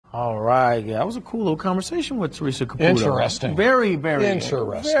All right, yeah, that was a cool little conversation with Teresa Caputo. Interesting. Very, very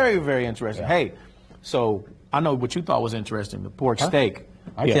interesting. Very, very interesting. Yeah. Hey, so I know what you thought was interesting, the pork steak.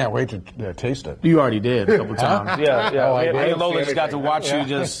 I can't wait to taste it. You already did a couple times. Yeah. Oh, I Me did? and Lola just got to watch you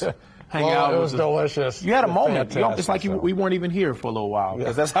just hang out. It was delicious. You had a moment. It's like so. we weren't even here for a little while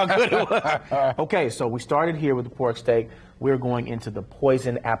because that's how good it was. Okay, so we started here with the pork steak. We're going into the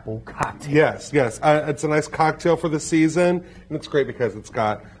poison apple cocktail. Yes. It's a nice cocktail for the season, and it's great because it's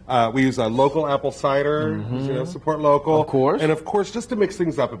got, we use a local apple cider, support local. Of course. And of course, just to mix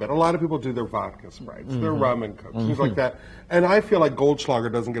things up a bit, a lot of people do their vodka sprites, their rum and cokes, things like that. And I feel like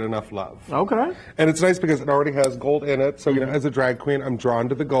Goldschlager doesn't get enough love. Okay. And it's nice because it already has gold in it, so as a drag queen, I'm drawn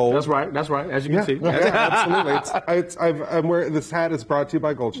to the gold. That's right, as you can see. Yeah, absolutely. I'm wearing, this hat is brought to you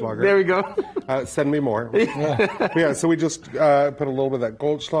by Goldschlager. There we go. Send me more. Yeah, so we just put a little bit of that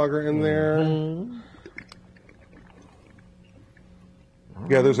Goldschlager in there.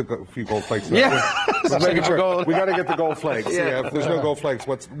 Yeah, there's a few gold flakes in there. Just making sure. We got to get the gold flakes. Yeah. If there's no gold flakes,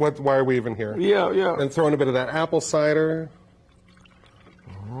 why are we even here? Yeah. And throw in a bit of that apple cider.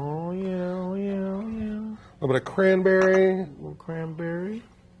 Oh, yeah. A little bit of cranberry. A little cranberry.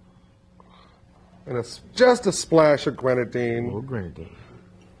 And just a splash of grenadine. A little grenadine.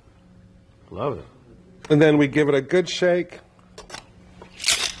 Love it. And then we give it a good shake.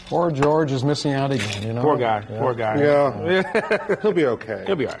 Poor George is missing out again, you know? Poor guy. Yeah. He'll be okay.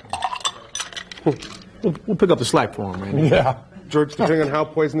 He'll be all right. We'll pick up the slack for him, man. Yeah. George, depending on how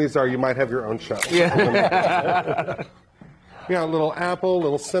poison these are, you might have your own show. Yeah. Yeah, a little apple, a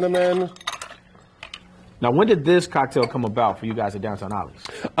little cinnamon. Now, when did this cocktail come about for you guys at Downtown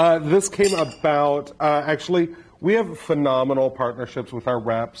Olly's? This came about, actually, we have phenomenal partnerships with our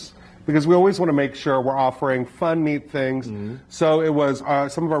reps because we always want to make sure we're offering fun, neat things. So it was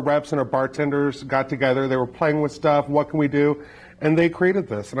some of our reps and our bartenders got together. They were playing with stuff. What can we do? And they created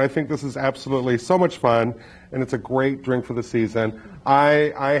this. And I think this is absolutely so much fun. And it's a great drink for the season.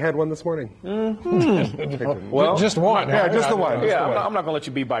 I had one this morning. Well, just one. Yeah, just the one. Yeah, I'm not going to let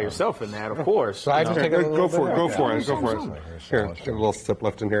you be by yourself in that, of course. So I just take Go for it. Here, get a little sip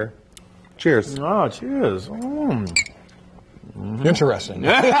left in here. Cheers. Oh, cheers. Interesting.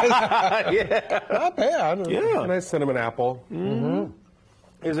 Yeah. Not bad. A nice cinnamon apple.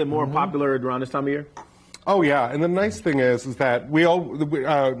 Is it more popular around this time of year? Oh, yeah. And the nice thing is that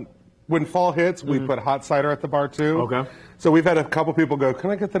when fall hits, we put hot cider at the bar, too. Okay. So we've had a couple people go, can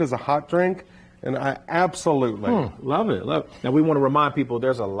I get that as a hot drink? And I absolutely. Love it. Now, we want to remind people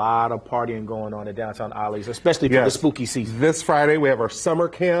there's a lot of partying going on at Downtown Olly's, especially for the spooky season. This Friday, we have our summer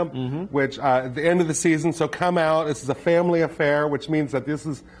camp, which at the end of the season, so come out. This is a family affair, which means that this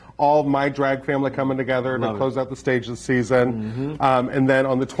is all my drag family coming together to close out the stage of the season. And then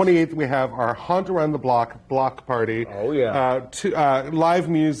on the 28th, we have our Haunt Around the Block party. Oh, yeah. Live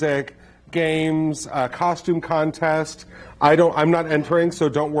music, games, costume contest. I'm not entering, so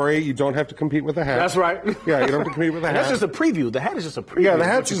don't worry. You don't have to compete with the hat. That's right. Yeah, you don't have to compete with the hat. That's just a preview. The hat is just a preview. Yeah, the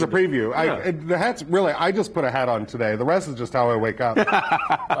hat's just a preview. The hat's really, I just put a hat on today. The rest is just how I wake up.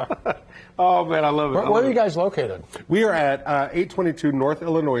 Oh, man, I love it. Where are you guys located? We are at 822 North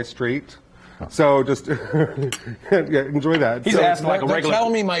Illinois Street. So just enjoy that. He's asking like a regular. They're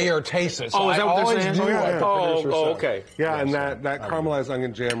telling me my ear tastes it. So is that what they're saying? Okay. Yeah, and that caramelized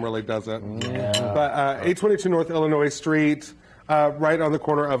onion jam really does it. Yeah. But 822 North Illinois Street, right on the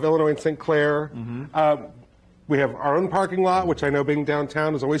corner of Illinois and St. Clair. We have our own parking lot, which I know being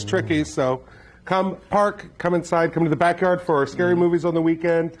downtown is always tricky. So come park, come inside, come to the backyard for scary movies on the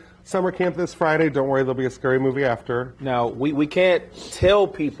weekend. Summer camp this Friday. Don't worry, there'll be a scary movie after. Now, we can't tell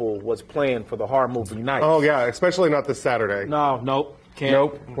people what's planned for the horror movie night. Oh, yeah, especially not this Saturday. Nope. Can't.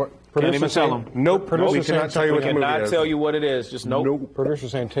 Nope. Can't even tell them. Nope. We cannot tell you what the movie is. Cannot tell you what it is. Just nope. Nope. Producer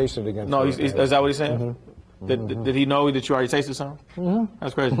saying taste it again. No, is that what he's saying? Did he know that you already tasted something?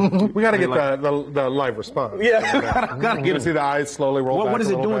 That's crazy. We got to get the live response. Yeah, gotta get to see the eyes slowly roll back. What is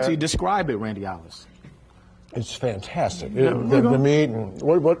it doing bit. to you? Describe it, Randy Ollis. It's fantastic. The meat and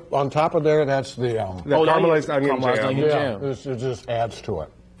what on top of there, that's the caramelized onion jam. Yeah, it just adds to it.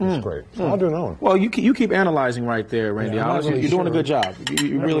 It's great. I'll do another one. Well, you keep analyzing right there, Randy Ollis. Really You're doing a good job.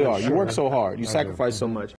 You really are. You work so hard. You sacrifice so much.